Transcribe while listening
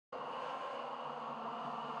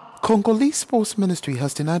Congolese Sports Ministry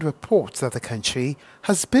has denied reports that the country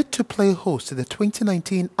has bid to play host to the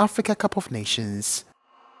 2019 Africa Cup of Nations.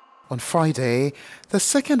 On Friday, the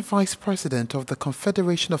second vice president of the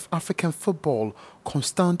Confederation of African Football,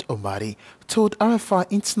 Omari, told RFI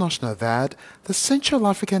International that the Central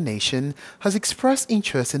African nation has expressed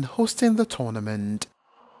interest in hosting the tournament.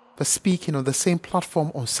 But speaking on the same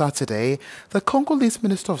platform on Saturday, the Congolese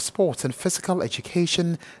Minister of Sports and Physical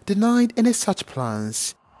Education denied any such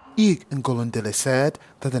plans. Hugues Ngouélondélé said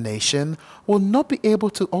that the nation will not be able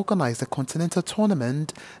to organize the continental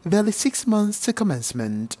tournament barely 6 months to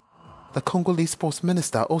commencement. The Congolese Sports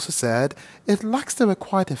Minister also said it lacks the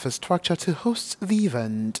required infrastructure to host the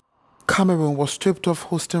event. Cameroon was stripped of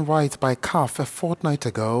hosting rights by CAF a fortnight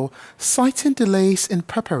ago, citing delays in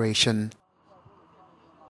preparation.